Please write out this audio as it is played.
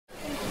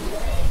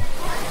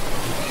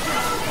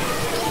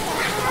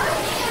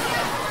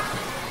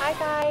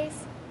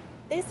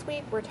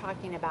week we're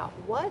talking about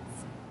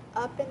what's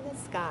up in the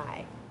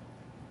sky.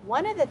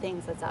 One of the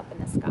things that's up in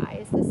the sky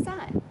is the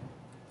sun.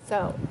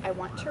 So I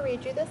want to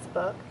read you this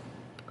book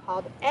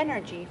called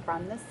Energy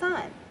from the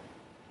Sun.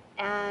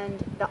 And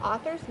the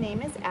author's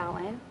name is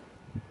Allan.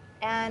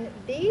 And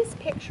these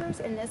pictures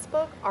in this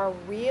book are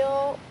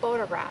real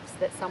photographs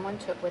that someone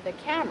took with a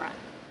camera.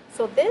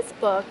 So this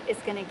book is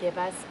going to give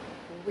us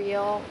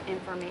real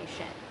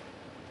information.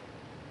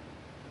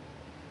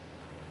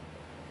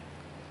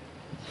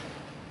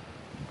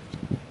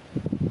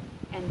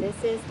 And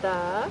this is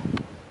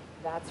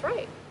that's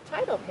right,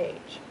 title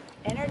page,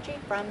 Energy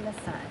from the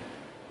Sun.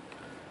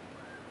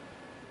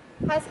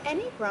 Has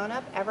any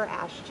grown-up ever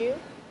asked you,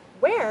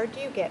 where do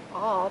you get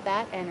all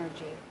that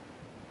energy?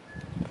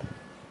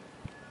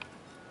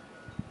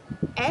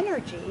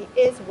 Energy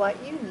is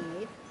what you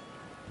need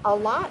a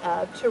lot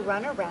of to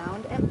run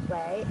around and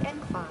play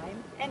and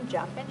climb and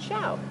jump and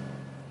shout.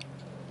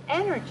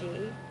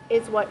 Energy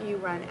is what you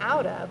run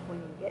out of when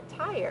you get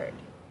tired.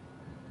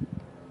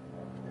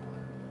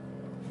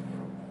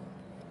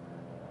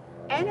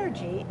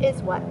 Energy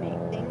is what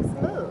makes things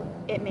move.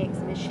 It makes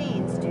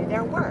machines do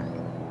their work.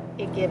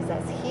 It gives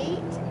us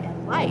heat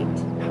and light.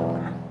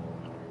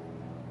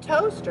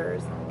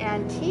 Toasters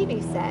and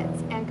TV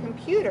sets and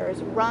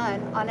computers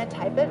run on a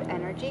type of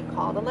energy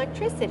called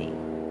electricity.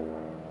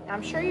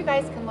 I'm sure you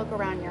guys can look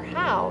around your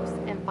house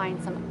and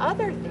find some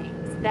other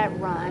things that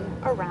run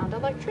around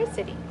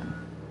electricity.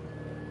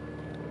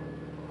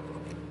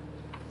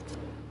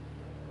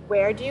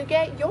 Where do you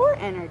get your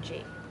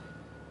energy?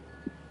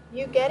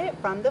 You get it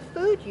from the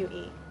food you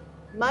eat.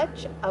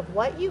 Much of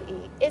what you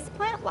eat is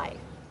plant life.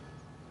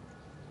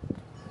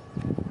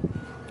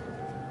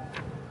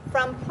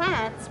 From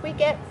plants, we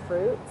get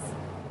fruits,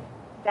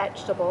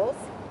 vegetables,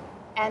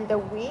 and the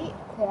wheat,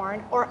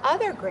 corn, or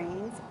other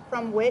grains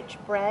from which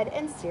bread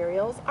and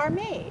cereals are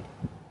made.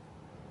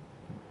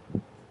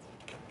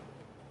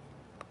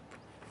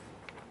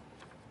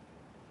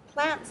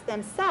 Plants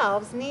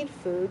themselves need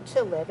food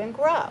to live and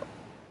grow.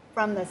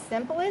 From the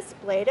simplest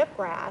blade of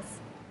grass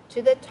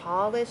to the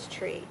tallest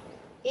tree,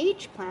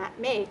 each plant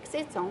makes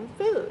its own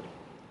food.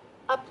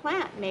 A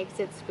plant makes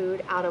its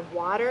food out of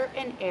water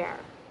and air,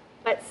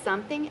 but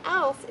something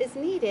else is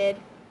needed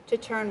to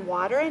turn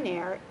water and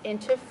air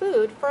into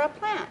food for a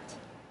plant.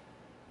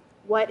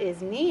 What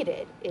is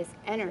needed is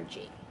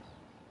energy.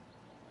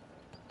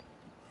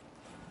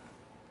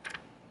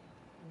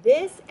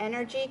 This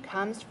energy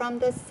comes from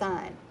the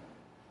sun.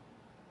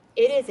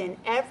 It is in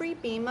every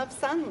beam of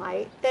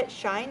sunlight that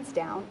shines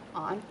down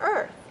on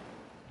Earth.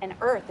 And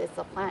Earth is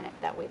the planet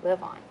that we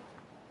live on.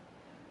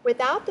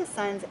 Without the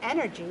sun's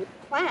energy,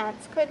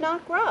 plants could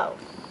not grow.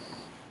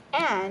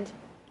 And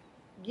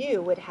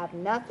you would have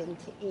nothing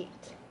to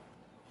eat.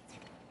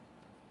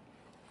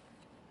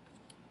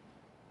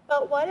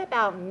 But what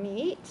about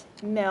meat,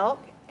 milk,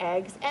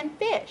 eggs, and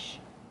fish?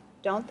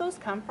 Don't those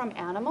come from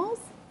animals?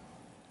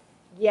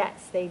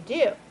 Yes, they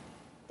do.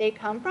 They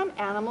come from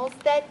animals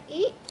that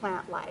eat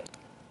plant life.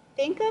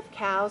 Think of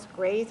cows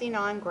grazing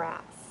on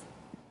grass.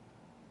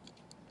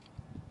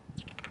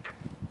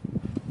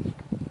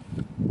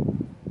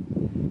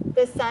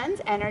 The sun's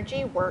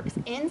energy works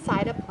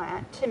inside a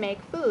plant to make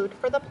food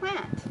for the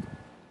plant.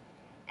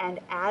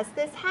 And as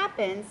this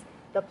happens,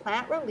 the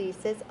plant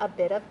releases a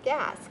bit of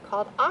gas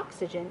called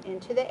oxygen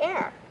into the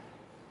air.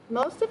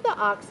 Most of the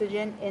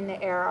oxygen in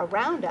the air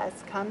around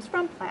us comes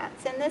from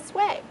plants in this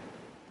way.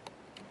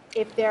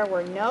 If there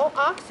were no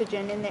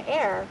oxygen in the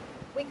air,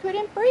 we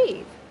couldn't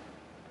breathe.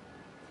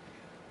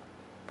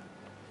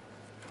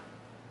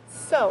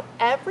 So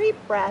every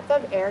breath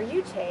of air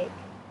you take,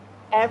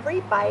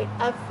 every bite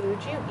of food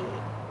you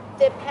eat,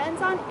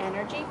 depends on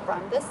energy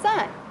from the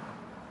sun.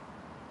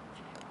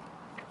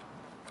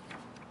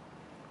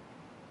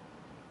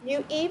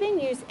 You even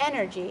use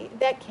energy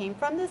that came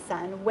from the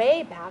sun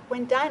way back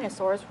when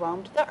dinosaurs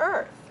roamed the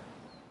earth.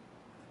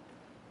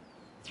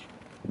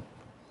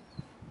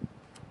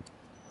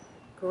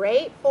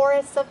 Great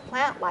forests of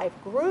plant life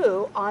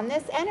grew on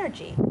this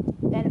energy.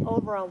 Then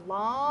over a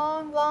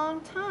long,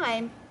 long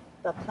time,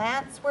 the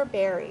plants were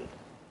buried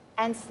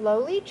and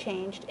slowly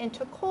changed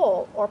into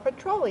coal or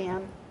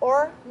petroleum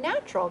or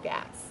natural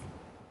gas.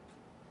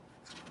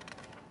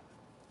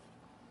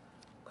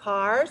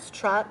 Cars,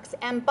 trucks,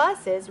 and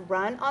buses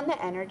run on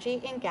the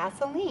energy in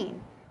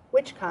gasoline,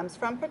 which comes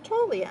from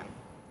petroleum.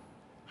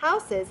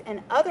 Houses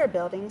and other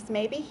buildings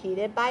may be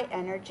heated by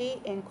energy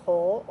in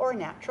coal or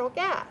natural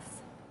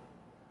gas.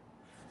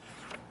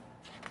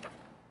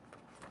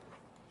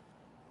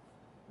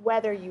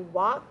 Whether you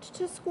walked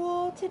to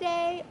school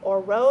today or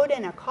rode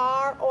in a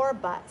car or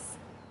bus,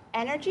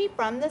 energy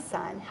from the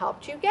sun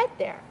helped you get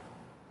there.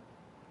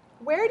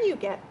 Where do you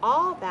get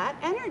all that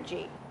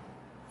energy?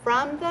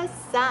 From the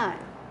sun.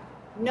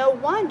 No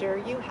wonder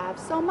you have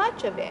so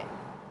much of it.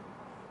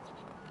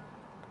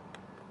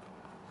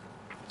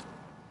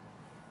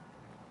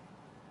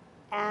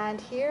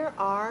 And here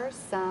are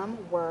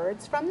some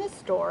words from the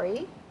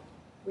story.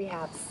 We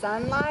have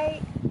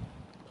sunlight,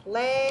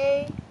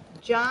 play,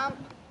 jump,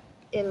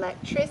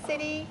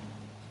 electricity,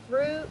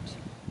 fruit,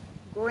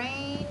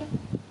 grain,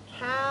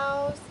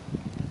 cows,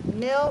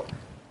 milk,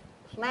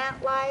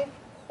 plant life,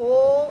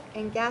 coal,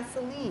 and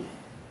gasoline.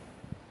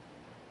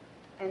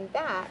 And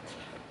that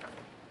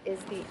is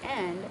the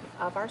end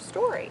of our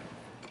story.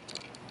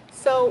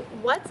 So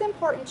what's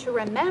important to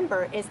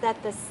remember is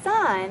that the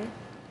sun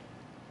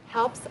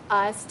helps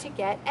us to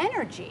get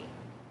energy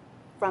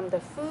from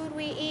the food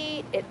we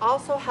eat. It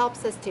also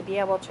helps us to be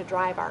able to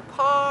drive our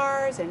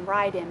cars and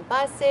ride in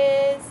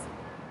buses.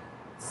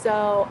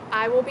 So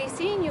I will be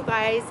seeing you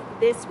guys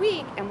this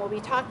week, and we'll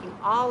be talking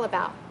all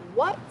about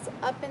what's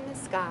up in the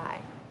sky.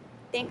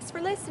 Thanks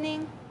for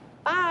listening.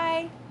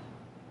 Bye.